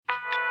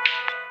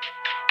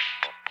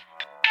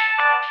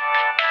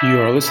You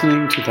are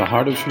listening to the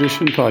Heart of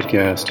Tradition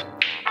podcast.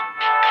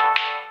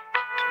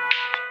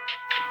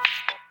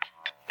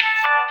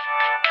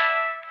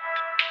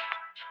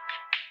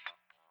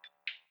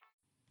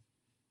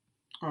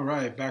 All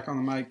right, back on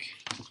the mic,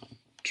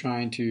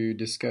 trying to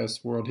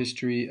discuss world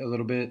history a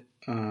little bit,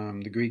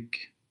 the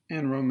Greek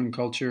and Roman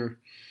culture,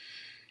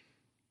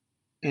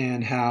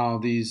 and how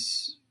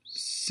these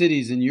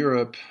cities in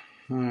Europe,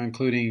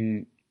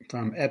 including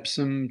from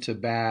Epsom to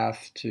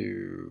Bath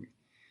to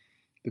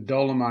the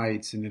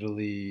Dolomites in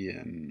Italy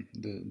and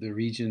the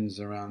regions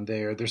around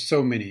there. There's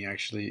so many,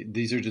 actually.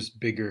 These are just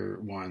bigger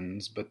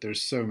ones, but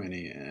there's so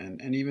many.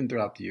 And even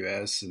throughout the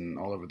US and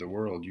all over the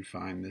world, you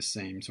find this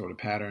same sort of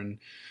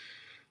pattern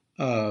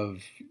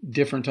of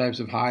different types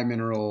of high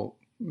mineral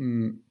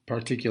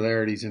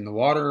particularities in the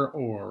water,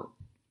 or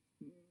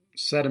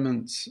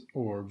sediments,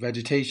 or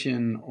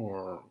vegetation,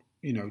 or,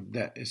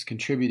 that is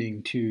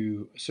contributing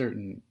to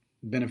certain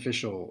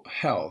beneficial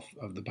health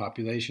of the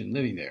population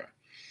living there.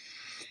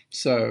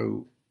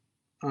 So,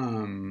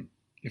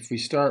 if we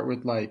start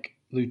with like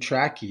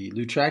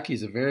Loutraki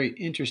is a very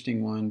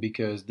interesting one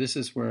because this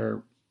is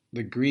where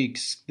the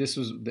Greeks,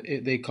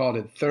 they called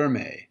it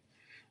thermae,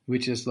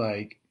 which is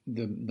like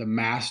the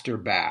master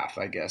bath,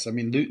 I guess. I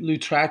mean,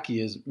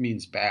 Loutraki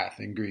means bath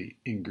in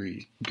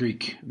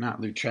Greek, not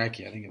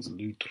Loutraki. I think it's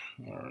Lut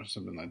or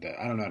something like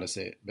that. I don't know how to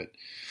say it, but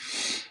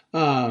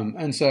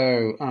and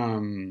so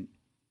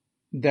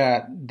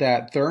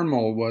that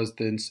thermal was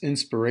the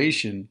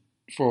inspiration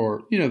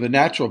for, the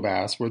natural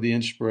baths were the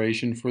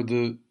inspiration for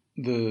the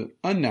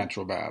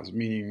unnatural baths,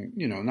 meaning,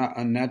 not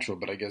unnatural,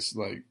 but I guess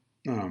like,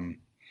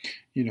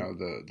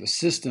 the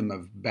system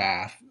of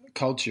bath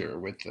culture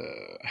with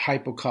the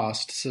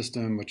hypocaust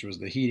system, which was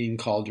the heating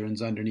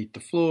cauldrons underneath the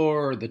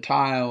floor, the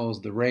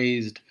tiles, the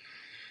raised,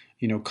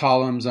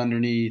 columns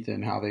underneath,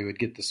 and how they would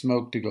get the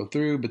smoke to go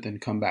through, but then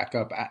come back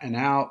up and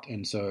out.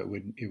 And so it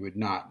would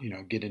not,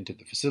 get into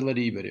the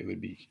facility, but it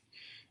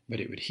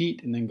would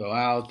heat and then go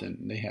out.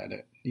 And they had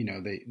it,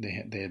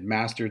 they had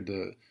mastered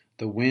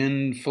the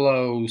wind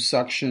flow,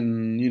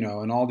 suction,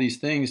 and all these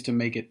things to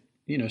make it,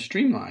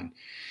 streamlined.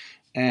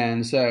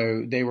 And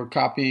so they were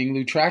copying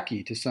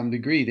Loutraki to some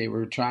degree. They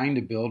were trying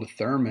to build a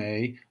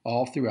thermae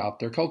all throughout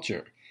their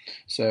culture.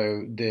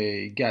 So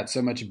they got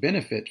so much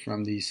benefit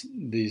from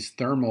these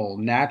thermal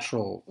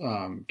natural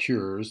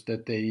cures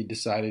that they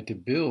decided to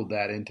build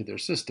that into their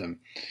system.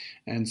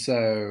 And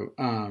so,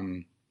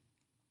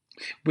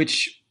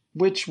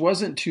 which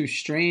wasn't too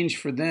strange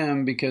for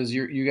them, because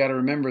you got to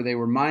remember they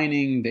were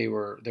mining.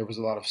 There was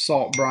a lot of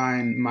salt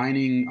brine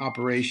mining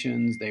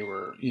operations. They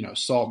were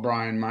salt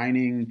brine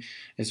mining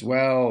as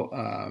well.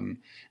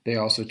 They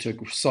also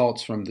took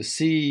salts from the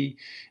sea.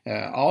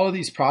 All of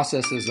these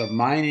processes of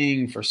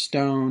mining for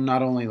stone,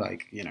 not only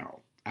like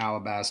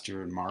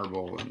alabaster and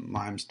marble and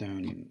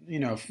limestone.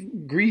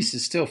 Greece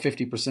is still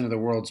 50% of the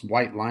world's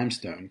white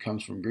limestone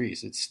comes from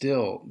Greece. It's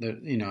still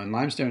and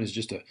limestone is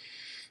just a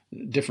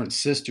different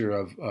sister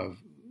of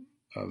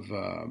what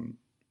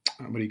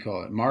do you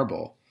call it,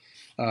 marble.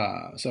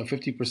 So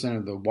 50%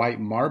 of the white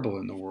marble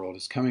in the world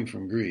is coming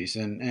from Greece,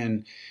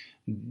 and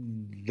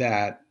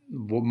that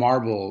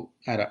marble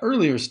at an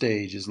earlier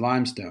stage is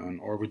limestone,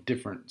 or with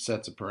different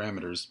sets of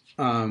parameters.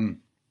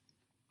 And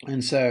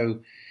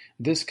so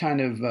this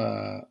kind of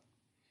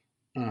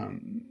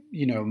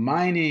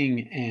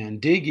mining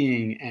and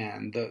digging,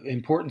 and the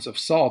importance of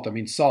salt. I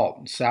mean,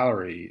 salt,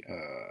 salary,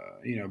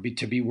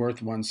 to be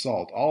worth one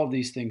salt. All of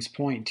these things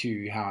point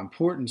to how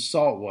important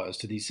salt was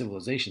to these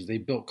civilizations. They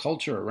built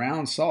culture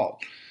around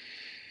salt.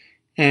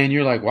 And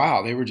you're like,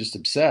 wow, they were just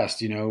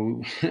obsessed,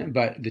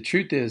 But the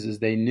truth is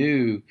they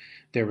knew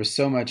there was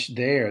so much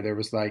there. There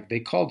was they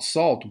called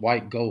salt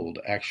white gold,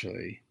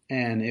 actually.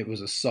 And it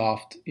was a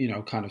soft,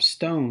 kind of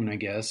stone, I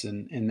guess,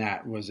 and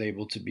that was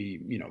able to be,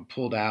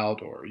 pulled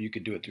out, or you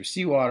could do it through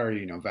seawater,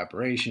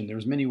 evaporation. There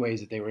was many ways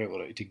that they were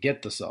able to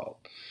get the salt,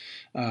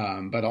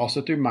 but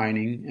also through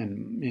mining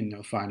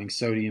and, finding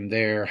sodium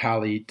there,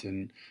 halite,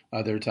 and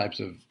other types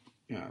of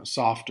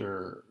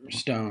softer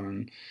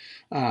stone.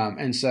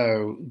 And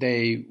so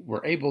they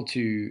were able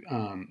to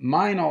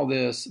mine all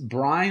this,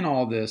 brine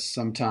all this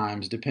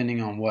sometimes,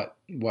 depending on what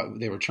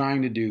they were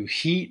trying to do,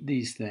 heat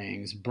these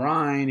things,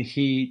 brine,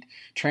 heat,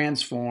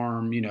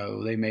 transform.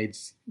 They made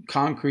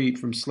concrete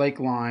from slake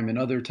lime and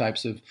other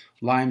types of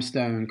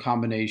limestone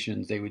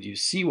combinations. They would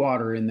use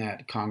seawater in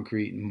that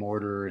concrete and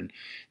mortar. And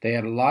they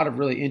had a lot of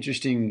really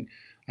interesting,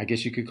 I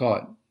guess you could call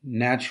it,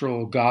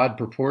 natural God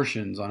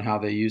proportions on how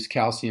they used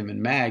calcium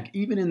and mag,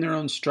 even in their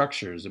own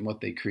structures and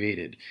what they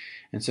created.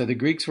 And so the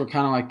Greeks were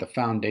kind of like the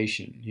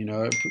foundation.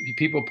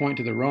 People point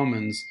to the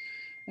Romans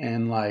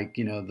and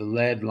the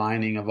lead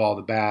lining of all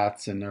the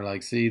baths, and they're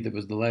like, see, that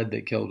was the lead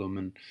that killed them.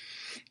 And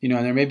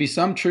and there may be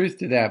some truth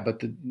to that, but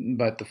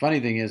the funny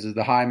thing is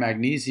the high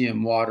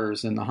magnesium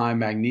waters and the high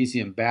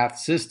magnesium bath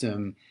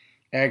system,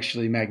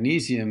 actually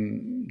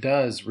magnesium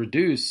does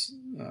reduce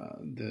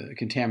the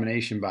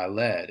contamination by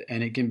lead,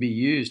 and it can be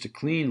used to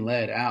clean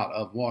lead out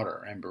of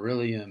water and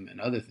beryllium and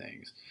other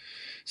things.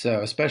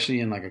 So especially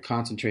in a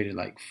concentrated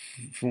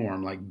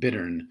form, like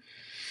bittern.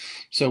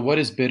 So what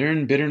is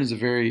bittern? Bittern is a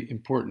very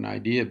important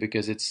idea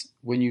because it's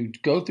when you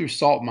go through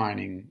salt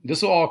mining,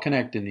 this will all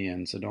connect in the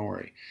end, so don't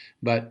worry.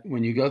 But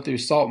when you go through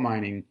salt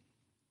mining,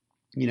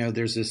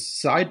 there's this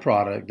side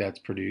product that's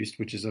produced,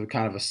 which is a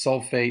kind of a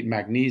sulfate,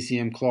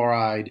 magnesium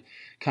chloride,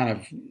 kind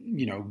of,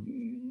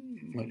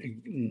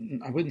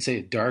 I wouldn't say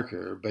it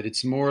darker, but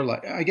it's more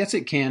like, I guess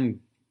it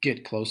can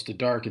get close to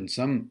dark in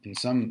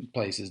some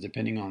places,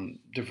 depending on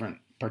different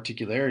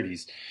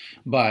particularities,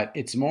 but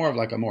it's more of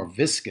like a more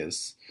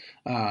viscous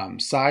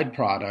side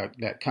product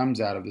that comes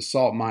out of the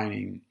salt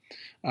mining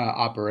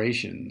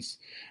operations.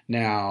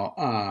 Now,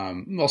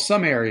 well,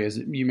 some areas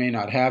you may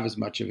not have as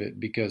much of it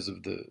because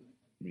of the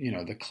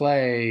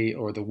clay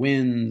or the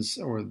winds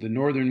or the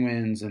northern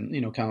winds, and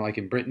kind of like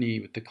in Brittany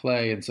with the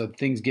clay, and so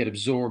things get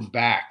absorbed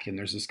back, and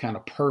there's this kind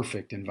of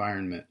perfect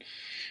environment.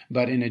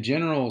 But in a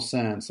general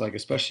sense, like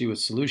especially with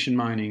solution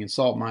mining and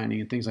salt mining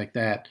and things like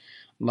that,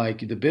 like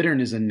the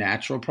bittern is a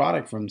natural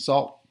product from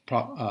salt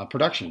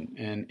production,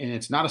 and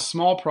it's not a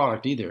small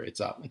product either. It's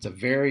a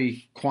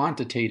very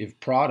quantitative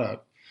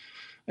product,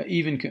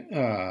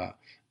 even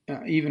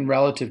even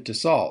relative to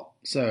salt.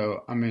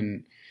 So I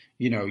mean,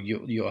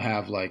 you'll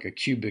have like a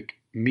cubic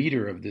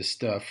meter of this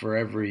stuff for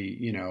every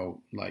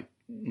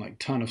like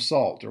ton of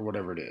salt or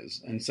whatever it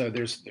is, and so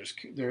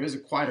there is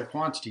quite a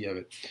quantity of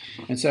it.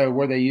 And so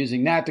were they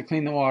using that to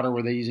clean the water?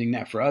 Were they using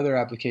that for other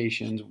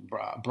applications?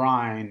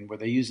 Brine? Were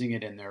they using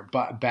it in their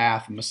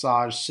bath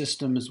massage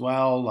system as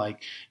well,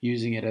 like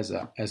using it as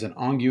an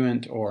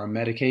unguent or a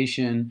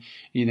medication?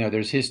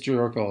 There's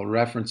historical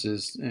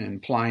references in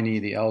Pliny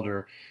the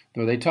Elder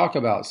where they talk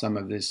about some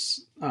of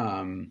this.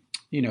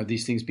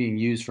 These things being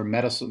used for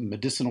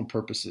medicinal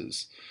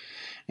purposes,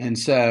 and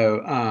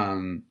so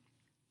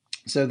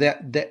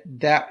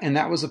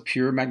that was a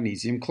pure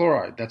magnesium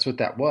chloride. That's what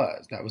that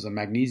was. That was a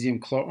magnesium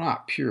chloride,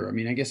 not pure. I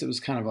mean, I guess it was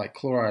kind of like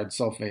chloride,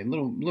 sulfate,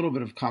 little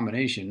bit of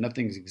combination.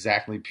 Nothing's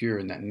exactly pure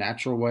in that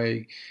natural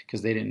way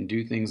because they didn't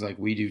do things like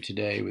we do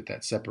today with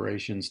that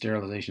separation,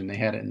 sterilization. They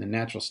had it in the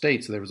natural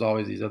state, so there was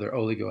always these other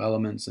oligo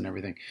elements and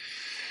everything.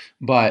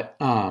 But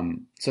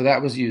so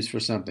that was used for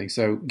something.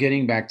 So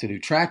getting back to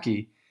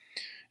Loutraki,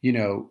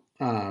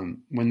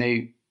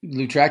 when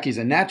Loutraki is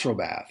a natural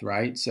bath,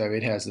 right? So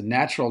it has the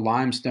natural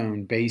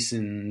limestone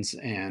basins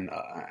and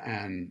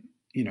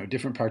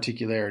different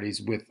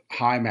particularities with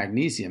high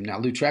magnesium. Now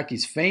Loutraki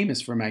is famous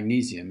for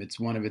magnesium. It's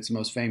one of its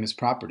most famous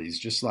properties,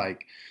 just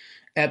like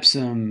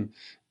Epsom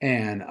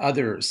and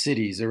other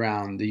cities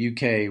around the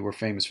UK were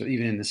famous for.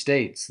 Even in the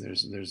States,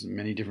 there's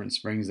many different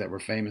springs that were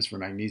famous for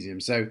magnesium.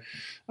 So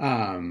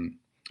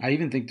I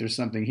even think there's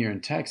something here in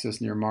Texas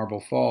near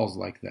Marble Falls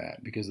like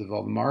that because of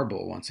all the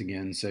marble once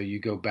again. So you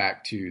go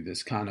back to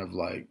this kind of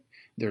like,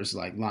 there's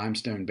like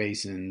limestone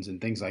basins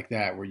and things like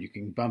that where you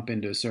can bump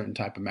into a certain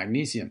type of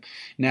magnesium.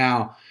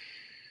 Now,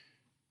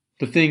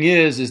 the thing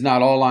is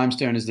not all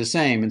limestone is the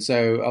same. And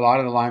so a lot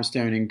of the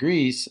limestone in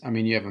Greece, I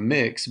mean, you have a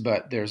mix,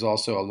 but there's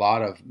also a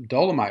lot of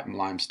dolomite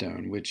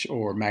limestone,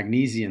 or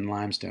magnesian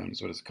limestone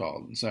is what it's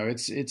called. So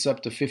it's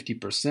up to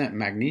 50%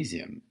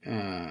 magnesium.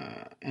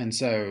 And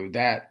so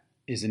that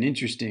is an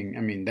interesting, I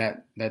mean,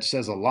 that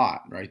says a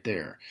lot right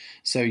there.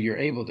 So you're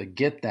able to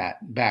get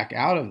that back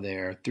out of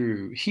there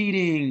through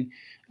heating,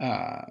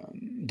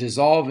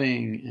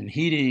 dissolving and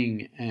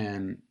heating,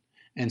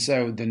 and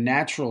so the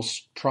natural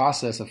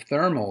process of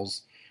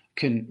thermals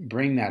can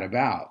bring that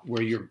about,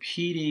 where you're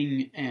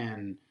heating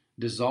and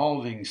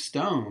dissolving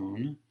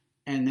stone,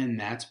 and then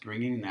that's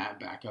bringing that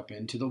back up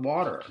into the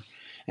water.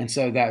 And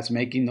so that's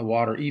making the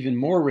water even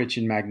more rich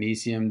in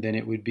magnesium than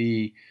it would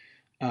be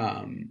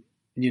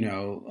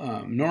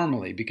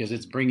normally, because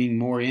it's bringing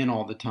more in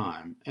all the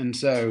time. And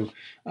so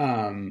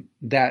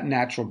that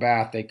natural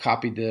bath, they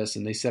copied this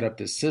and they set up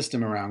this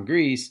system around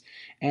Greece,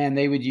 and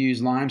they would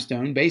use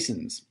limestone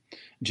basins.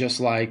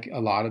 Just like a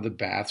lot of the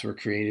baths were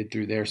created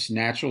through their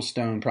natural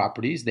stone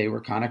properties, they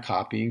were kind of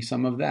copying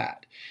some of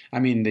that. I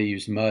mean, they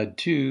used mud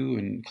too,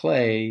 and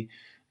clay,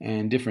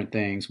 and different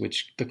things,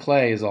 which the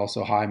clay is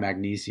also high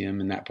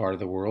magnesium in that part of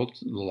the world.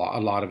 A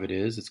lot of it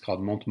is. It's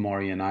called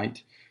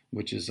Montmorillonite,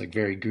 which is like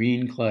very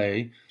green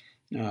clay.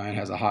 It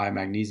has a high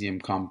magnesium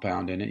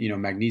compound in it.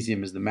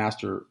 Magnesium is the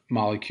master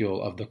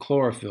molecule of the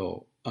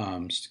chlorophyll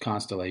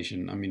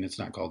constellation. I mean, it's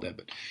not called that,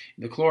 but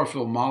the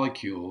chlorophyll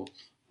molecule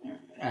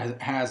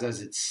has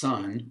as its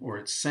sun or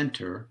its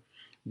center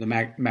the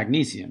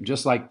magnesium,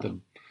 just like the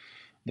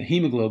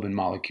hemoglobin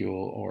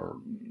molecule or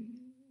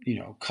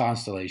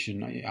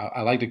constellation.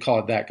 I like to call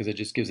it that because it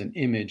just gives an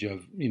image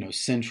of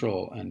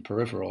central and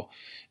peripheral.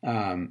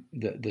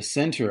 The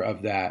center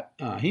of that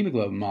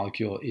hemoglobin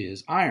molecule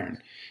is iron,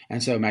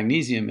 and so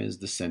magnesium is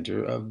the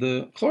center of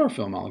the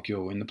chlorophyll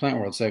molecule in the plant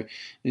world. So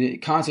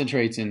it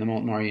concentrates in the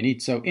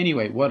Montmorillonite. So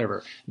anyway,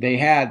 whatever they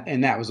had,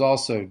 and that was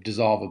also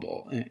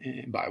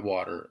dissolvable by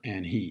water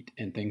and heat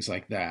and things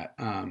like that.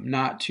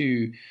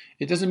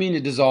 It doesn't mean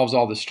it dissolves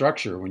all the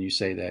structure when you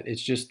say that.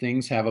 It's just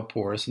things have a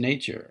porous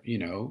nature.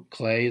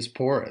 Clay is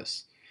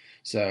porous.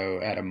 So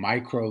at a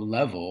micro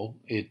level,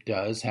 it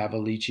does have a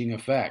leaching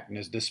effect.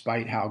 And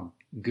despite how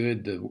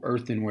good the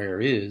earthenware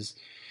is,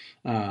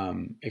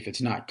 If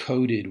it's not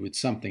coated with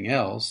something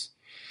else,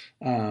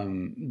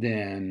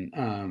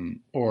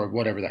 then or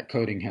whatever that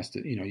coating has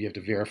to, you have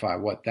to verify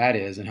what that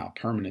is and how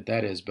permanent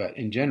that is. But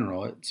in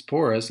general, it's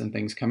porous and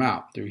things come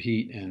out through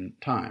heat and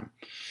time.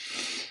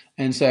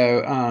 And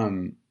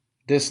so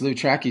this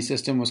Loutraki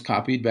system was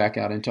copied back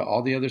out into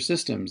all the other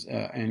systems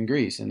in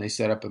Greece, and they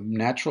set up a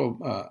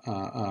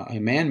a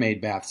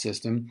man-made bath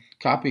system,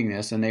 copying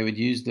this, and they would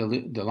use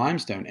the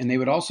limestone, and they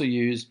would also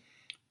use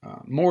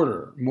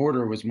mortar.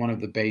 Mortar was one of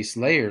the base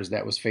layers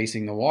that was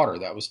facing the water,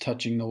 that was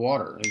touching the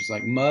water. It was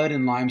like mud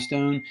and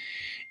limestone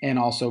and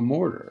also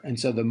mortar. And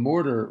so the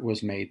mortar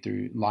was made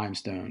through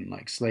limestone,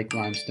 like slake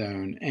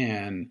limestone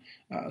and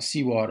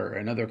seawater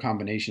and other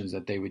combinations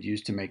that they would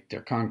use to make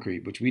their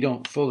concrete, which we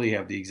don't fully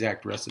have the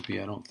exact recipe,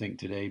 I don't think,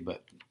 today,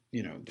 but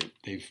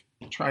they've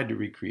tried to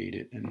recreate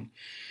it. And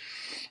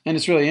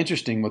it's really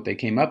interesting what they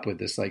came up with.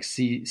 This like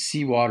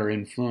seawater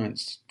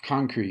influenced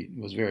concrete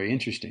was very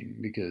interesting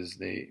because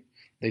they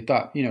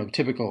thought,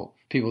 typical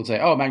people would say,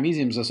 oh,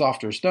 magnesium is a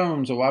softer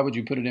stone, so why would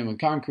you put it in with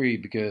concrete?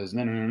 Because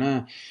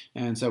no.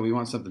 And so we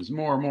want something that's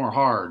more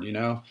hard,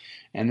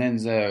 And then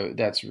so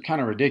that's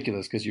kind of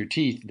ridiculous because your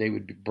teeth, they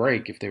would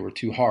break if they were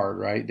too hard,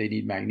 right? They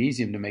need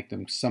magnesium to make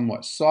them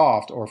somewhat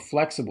soft or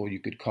flexible, you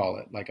could call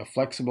it, like a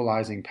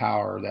flexibilizing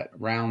power that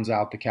rounds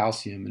out the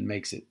calcium and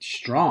makes it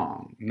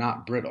strong,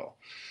 not brittle.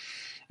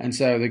 And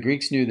so the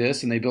Greeks knew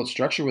this and they built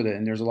structure with it.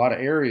 And there's a lot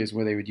of areas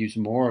where they would use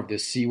more of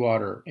this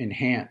seawater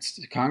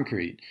enhanced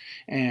concrete,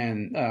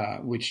 and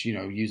which,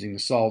 using the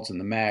salts and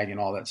the mag and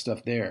all that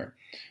stuff there.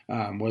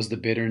 Was the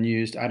bittern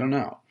used? I don't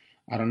know.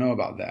 I don't know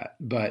about that,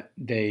 but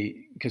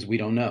because we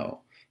don't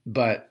know.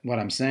 But what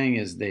I'm saying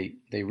is they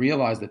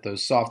realized that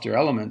those softer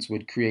elements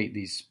would create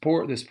this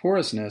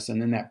porousness,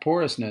 and then that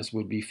porousness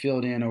would be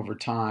filled in over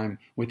time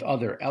with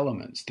other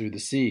elements through the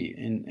sea,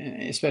 and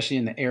especially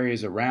in the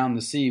areas around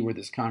the sea where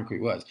this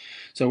concrete was.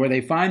 So where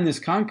they find this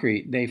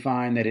concrete, they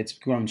find that it's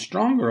grown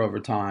stronger over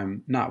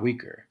time, not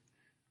weaker,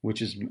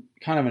 which is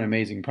kind of an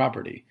amazing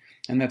property.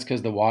 And that's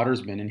because the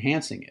water's been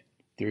enhancing it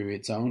through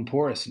its own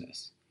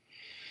porousness.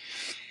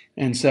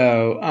 And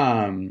so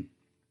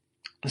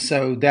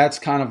that's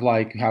kind of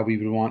like how we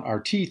would want our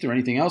teeth or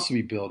anything else to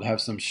be built, have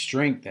some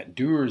strength that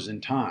endures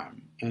in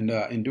time and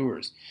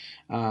endures.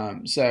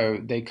 So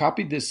they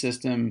copied this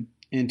system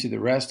into the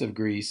rest of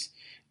Greece,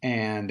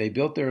 and they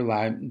built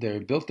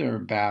their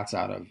baths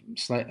out of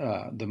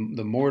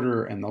the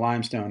mortar and the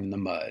limestone and the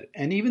mud,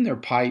 and even their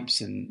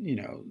pipes and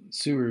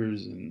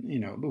sewers and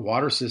the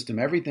water system.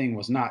 Everything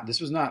was not.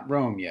 This was not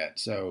Rome yet,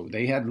 so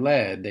they had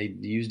lead. They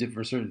used it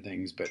for certain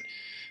things, but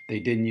they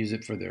didn't use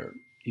it for their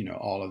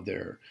all of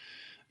their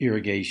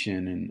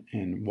irrigation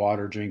and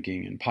water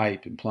drinking and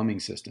pipe and plumbing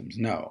systems.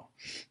 No,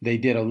 they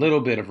did a little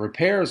bit of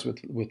repairs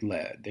with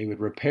lead. They would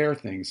repair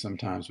things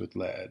sometimes with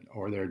lead,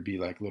 or there'd be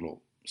like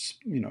little,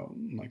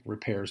 like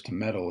repairs to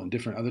metal and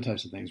different other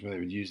types of things where they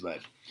would use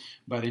lead.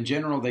 But in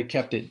general, they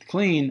kept it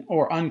clean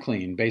or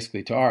unclean,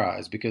 basically, to our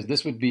eyes, because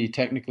this would be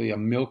technically a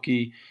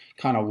milky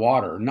kind of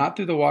water, not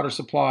through the water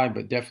supply,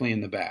 but definitely in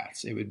the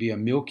baths. It would be a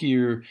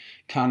milkier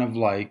kind of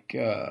like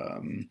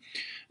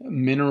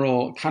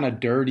mineral, kind of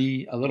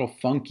dirty, a little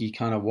funky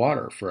kind of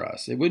water for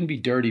us. It wouldn't be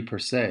dirty per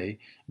se,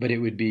 but it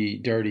would be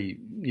dirty,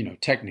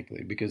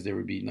 technically, because there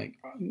would be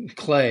like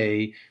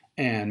clay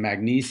and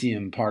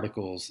magnesium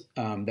particles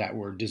that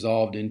were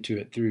dissolved into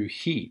it through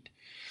heat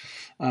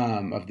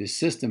of this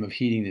system of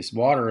heating this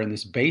water in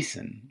this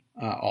basin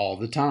all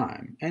the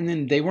time. And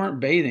then they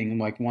weren't bathing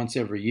like once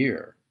every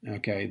year.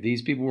 Okay,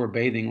 these people were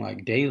bathing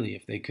like daily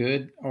if they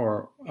could,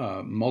 or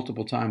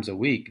multiple times a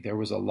week. There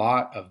was a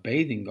lot of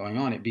bathing going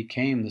on. It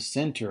became the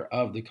center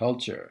of the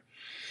culture.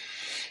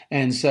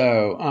 And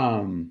so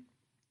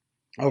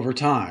over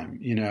time,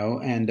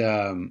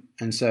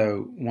 and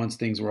so once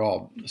things were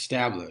all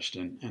established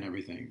and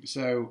everything.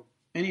 So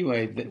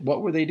anyway,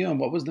 what were they doing?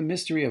 What was the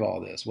mystery of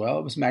all this? Well,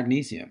 it was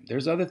magnesium.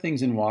 There's other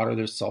things in water.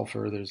 There's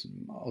sulfur. There's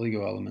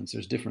oligo elements.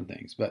 There's different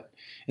things. But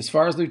as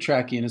far as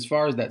Loutraki and as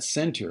far as that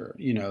center,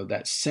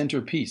 that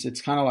centerpiece,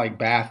 it's kind of like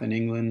Bath in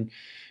England,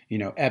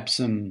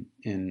 Epsom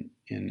in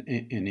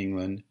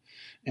England,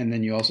 and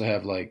then you also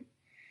have like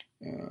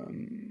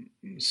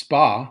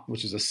Spa,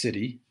 which is a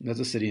city. That's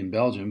a city in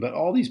Belgium. But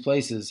all these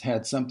places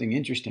had something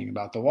interesting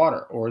about the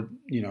water, or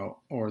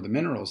the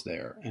minerals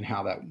there, and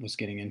how that was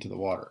getting into the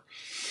water.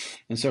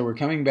 And so we're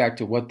coming back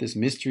to what this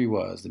mystery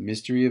was: the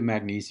mystery of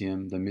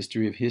magnesium, the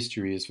mystery of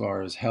history as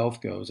far as health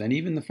goes, and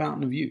even the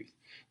fountain of youth.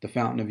 The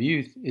fountain of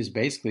youth is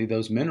basically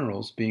those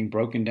minerals being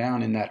broken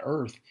down in that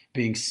earth,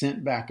 being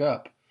sent back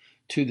up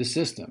to the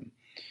system,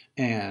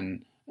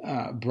 and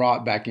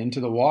brought back into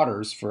the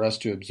waters for us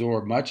to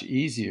absorb much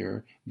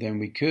easier than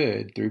we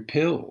could through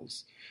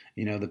pills.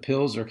 The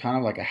pills are kind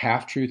of like a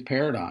half-truth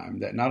paradigm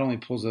that not only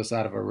pulls us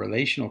out of a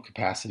relational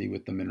capacity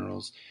with the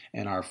minerals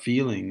and our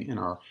feeling and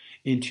our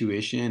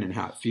intuition and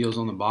how it feels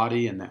on the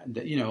body, and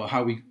that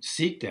how we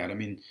seek that. I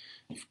mean,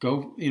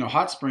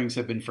 hot springs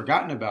have been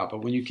forgotten about,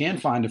 but when you can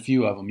find a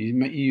few of them,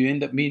 you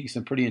end up meeting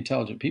some pretty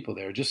intelligent people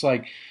there. Just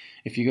like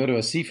if you go to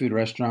a seafood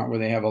restaurant where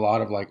they have a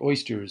lot of like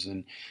oysters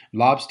and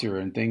lobster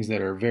and things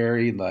that are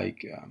very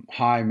like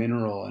high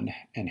mineral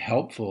and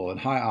helpful and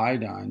high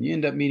iodine, you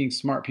end up meeting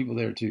smart people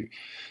there too.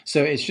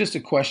 So it's just a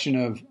question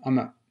of,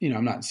 I'm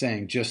not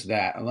saying just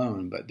that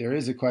alone, but there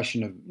is a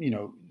question of,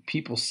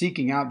 people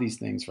seeking out these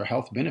things for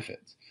health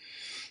benefits,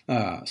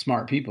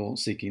 smart people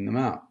seeking them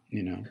out,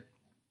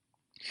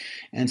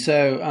 And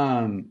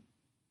so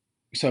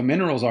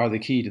minerals are the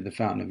key to the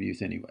fountain of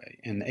youth anyway,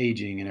 and the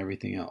aging and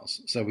everything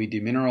else. So we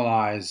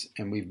demineralize,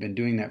 and we've been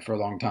doing that for a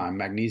long time.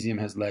 Magnesium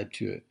has led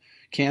to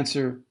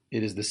cancer.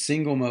 It is the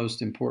single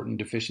most important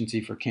deficiency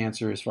for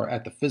cancer as far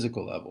at the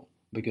physical level,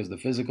 because the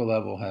physical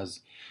level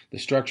the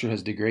structure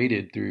has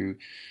degraded through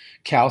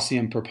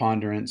calcium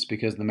preponderance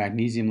because the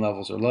magnesium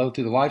levels are low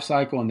through the life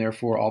cycle, and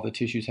therefore all the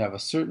tissues have a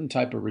certain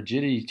type of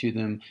rigidity to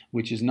them,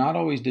 which is not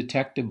always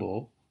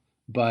detectable,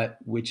 but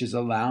which is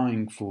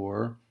allowing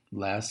for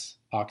less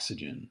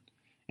oxygen.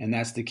 And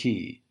that's the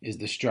key, is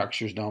the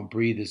structures don't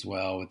breathe as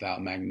well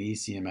without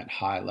magnesium at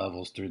high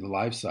levels through the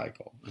life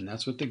cycle. And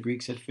that's what the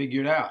Greeks had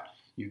figured out.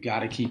 You got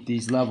to keep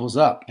these levels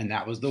up, and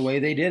that was the way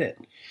they did it.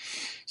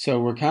 So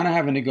we're kind of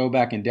having to go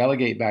back and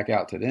delegate back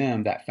out to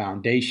them that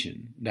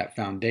foundation,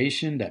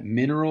 that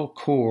mineral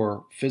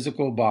core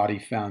physical body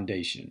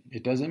foundation.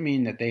 It doesn't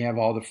mean that they have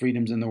all the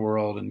freedoms in the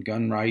world and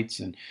gun rights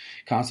and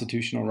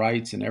constitutional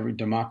rights and every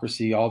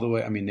democracy all the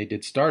way. I mean, they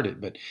did start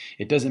it, but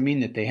it doesn't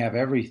mean that they have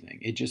everything.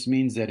 It just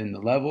means that in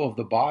the level of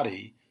the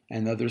body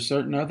and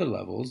certain other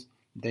levels,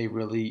 they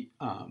really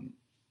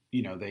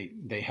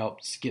they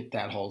helped get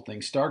that whole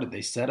thing started.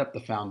 They set up the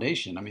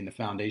foundation. I mean, the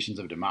foundations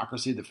of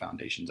democracy, the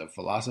foundations of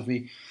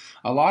philosophy,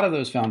 a lot of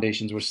those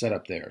foundations were set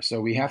up there.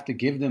 So we have to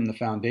give them the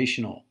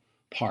foundational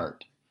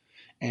part,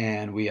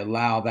 and we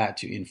allow that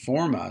to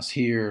inform us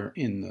here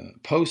in the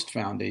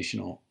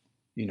post-foundational,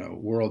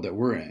 world that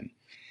we're in,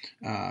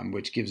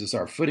 which gives us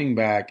our footing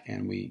back,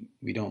 and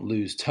we don't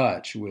lose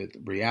touch with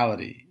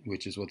reality,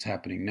 which is what's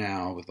happening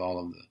now with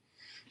all of the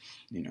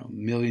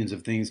millions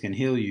of things can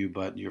heal you,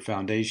 but your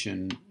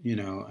foundation,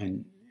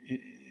 and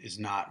is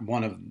not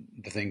one of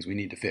the things we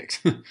need to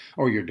fix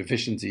or your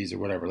deficiencies or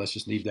whatever. Let's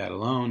just leave that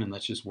alone. And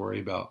let's just worry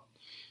about,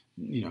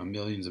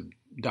 millions of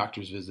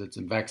doctor's visits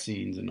and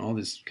vaccines and all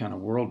this kind of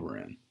world we're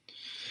in.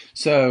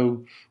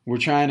 So we're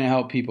trying to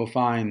help people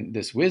find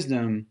this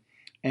wisdom.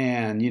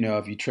 And,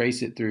 if you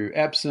trace it through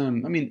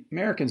Epsom, I mean,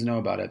 Americans know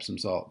about Epsom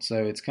salt.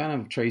 So it's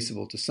kind of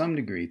traceable to some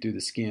degree through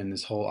the skin,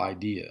 this whole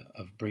idea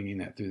of bringing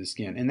that through the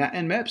skin.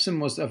 And Epsom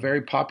was a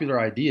very popular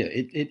idea.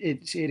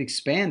 It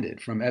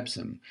expanded from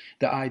Epsom.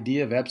 The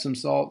idea of Epsom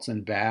salts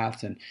and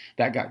baths, and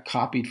that got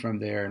copied from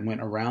there and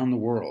went around the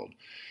world.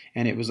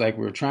 And it was like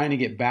we were trying to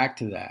get back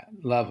to that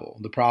level.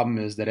 The problem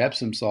is that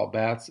Epsom salt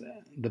baths,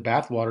 the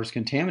bath water is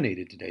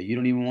contaminated today. You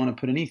don't even want to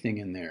put anything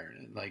in there.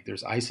 Like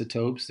there's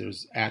isotopes,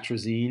 there's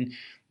atrazine,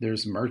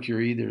 there's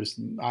mercury, there's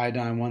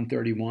iodine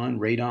 131,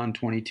 radon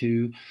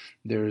 22,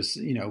 there's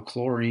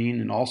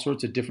chlorine and all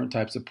sorts of different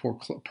types of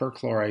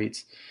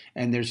perchlorates.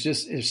 And there's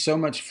so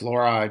much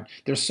fluoride.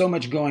 There's so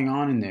much going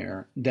on in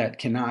there that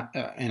cannot,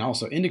 and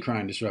also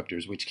endocrine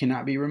disruptors, which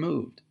cannot be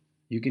removed.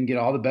 You can get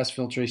all the best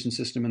filtration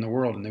system in the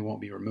world and they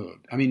won't be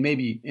removed. I mean,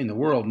 maybe in the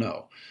world,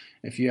 no.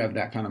 If you have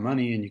that kind of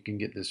money and you can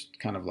get this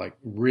kind of like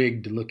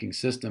rigged looking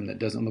system that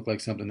doesn't look like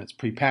something that's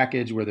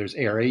prepackaged, where there's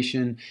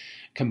aeration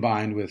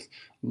combined with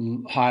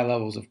high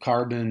levels of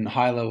carbon,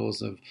 high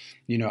levels of,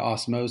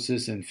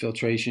 osmosis and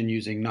filtration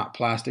using not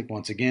plastic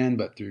once again,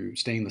 but through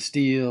stainless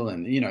steel.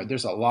 And,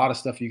 there's a lot of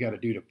stuff you got to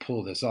do to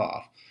pull this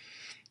off.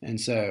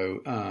 And so,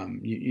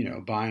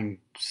 buying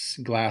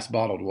glass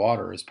bottled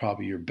water is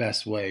probably your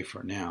best way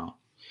for now.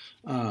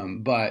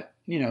 But,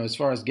 as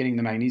far as getting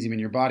the magnesium in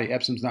your body,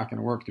 Epsom's not going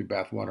to work through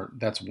bath water.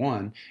 That's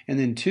one. And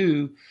then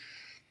two,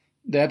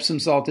 the Epsom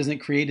salt isn't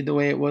created the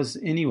way it was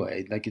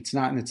anyway. Like it's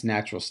not in its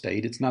natural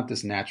state. It's not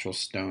this natural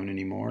stone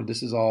anymore.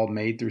 This is all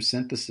made through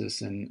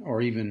synthesis,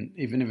 or even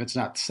if it's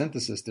not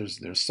synthesis,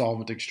 there's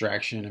solvent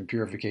extraction and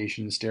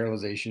purification and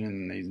sterilization,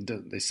 and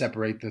they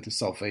separate the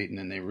sulfate, and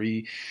then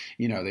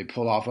they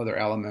pull off other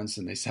elements,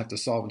 and they have to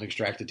solvent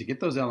extract it to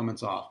get those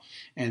elements off,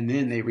 and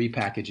then they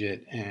repackage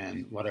it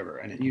and whatever.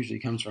 And it usually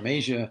comes from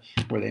Asia,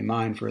 where they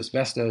mine for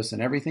asbestos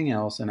and everything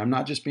else. And I'm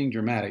not just being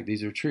dramatic.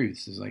 These are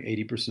truths. It's like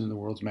 80% of the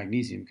world's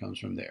magnesium comes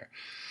from there,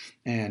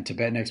 and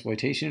Tibetan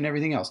exploitation and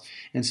everything else.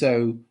 And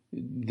so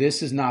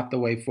this is not the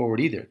way forward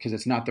either, because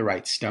it's not the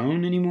right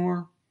stone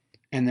anymore.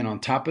 And then on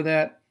top of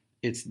that,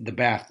 the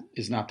bath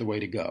is not the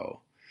way to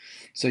go.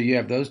 So you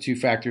have those two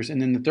factors.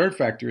 And then the third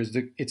factor is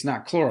it's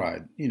not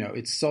chloride,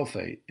 it's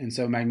sulfate. And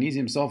so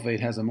magnesium sulfate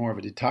has a more of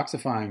a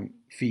detoxifying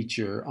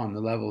feature on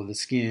the level of the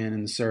skin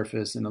and the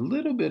surface, and a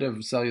little bit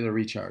of cellular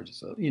recharge.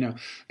 So,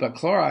 but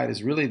chloride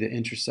is really the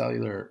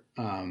intracellular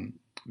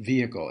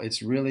vehicle.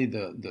 It's really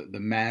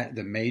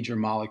the major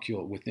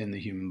molecule within the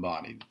human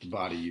body that the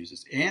body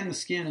uses, and the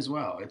skin as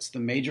well. It's the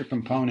major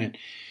component.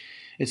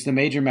 It's the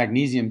major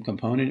magnesium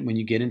component when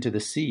you get into the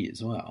sea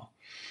as well.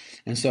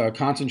 And so a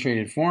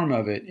concentrated form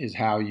of it is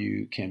how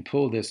you can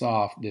pull this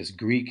off, this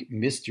Greek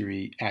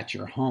mystery at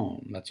your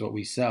home. That's what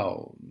we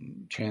sell.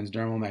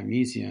 Transdermal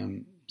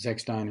magnesium,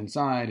 Zechstein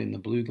inside in the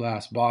blue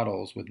glass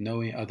bottles with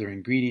no other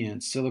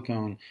ingredients,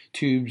 silicone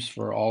tubes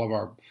for all of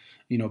our,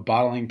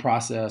 bottling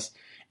process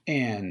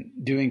and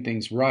doing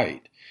things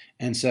right.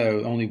 And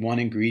so only one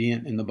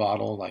ingredient in the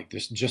bottle, like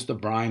there's just the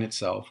brine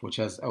itself, which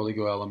has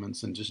oligo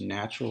elements and just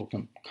natural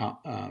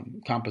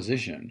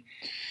composition.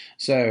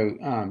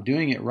 So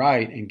doing it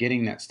right and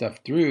getting that stuff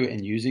through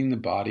and using the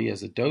body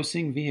as a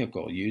dosing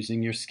vehicle,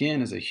 using your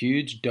skin as a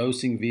huge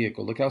dosing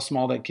vehicle. Look how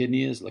small that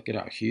kidney is. Look at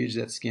how huge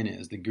that skin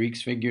is. The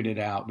Greeks figured it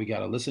out. We got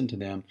to listen to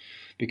them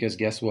because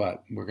guess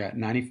what? We're got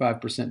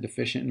 95%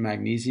 deficient in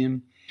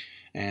magnesium,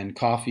 and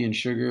coffee and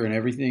sugar and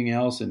everything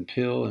else and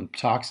pill and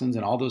toxins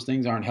and all those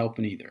things aren't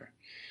helping either.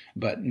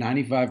 But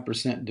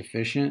 95%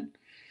 deficient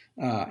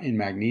in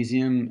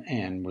magnesium,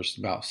 and we're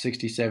about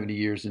 60, 70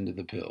 years into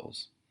the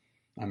pills.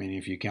 I mean,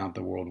 if you count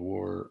the World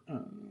War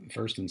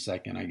First and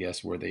Second, I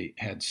guess, where they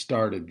had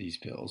started these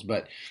pills.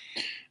 But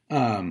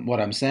what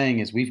I'm saying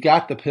is we've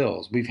got the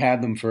pills. We've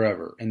had them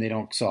forever, and they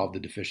don't solve the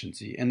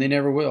deficiency, and they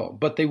never will.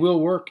 But they will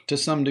work to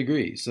some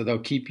degree. So they'll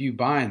keep you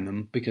buying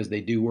them because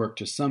they do work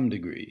to some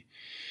degree.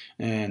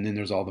 And then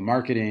there's all the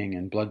marketing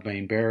and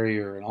blood-brain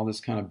barrier and all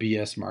this kind of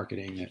BS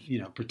marketing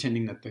that,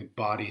 pretending that the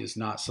body is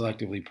not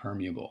selectively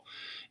permeable,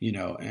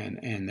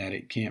 and that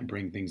it can't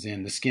bring things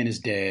in. The skin is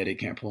dead. It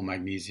can't pull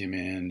magnesium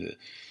in.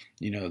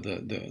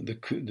 The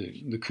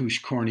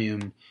couche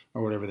corneum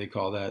or whatever they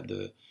call that,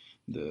 the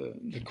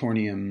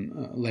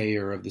corneum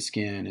layer of the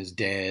skin is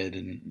dead,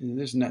 and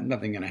there's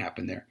nothing going to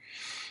happen there.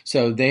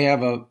 So they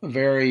have a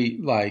very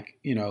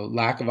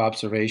lack of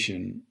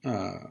observation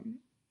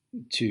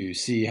to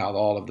see how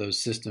all of those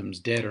systems,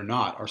 dead or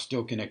not, are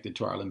still connected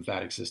to our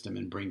lymphatic system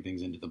and bring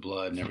things into the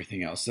blood and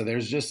everything else. So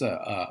there's just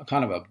a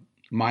kind of a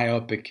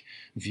myopic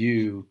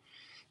view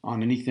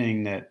on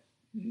anything that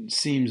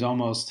seems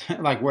almost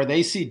like where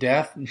they see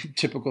death,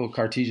 typical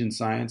Cartesian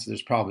science,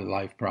 there's probably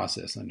life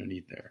process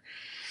underneath there.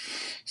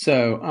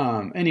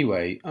 So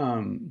anyway,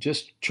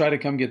 just try to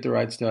come get the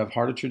right stuff,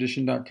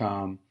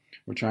 heartoftradition.com.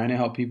 We're trying to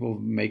help people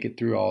make it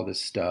through all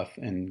this stuff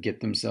and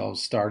get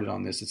themselves started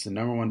on this. It's the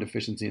number one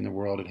deficiency in the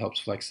world. It helps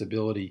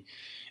flexibility.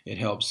 It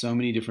helps so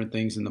many different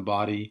things in the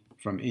body,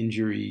 from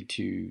injury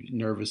to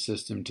nervous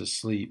system to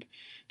sleep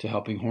to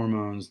helping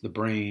hormones, the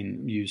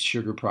brain use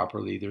sugar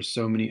properly. There's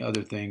so many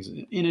other things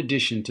in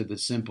addition to the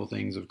simple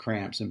things of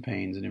cramps and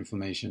pains and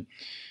inflammation.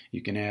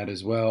 You can add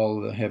as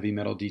well the heavy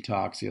metal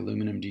detox, the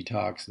aluminum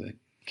detox, the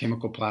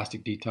chemical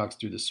plastic detox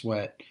through the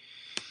sweat.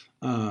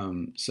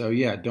 So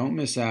yeah, don't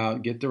miss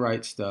out. Get the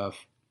right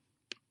stuff.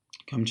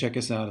 Come check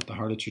us out at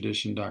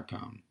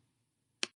theheartoftradition.com.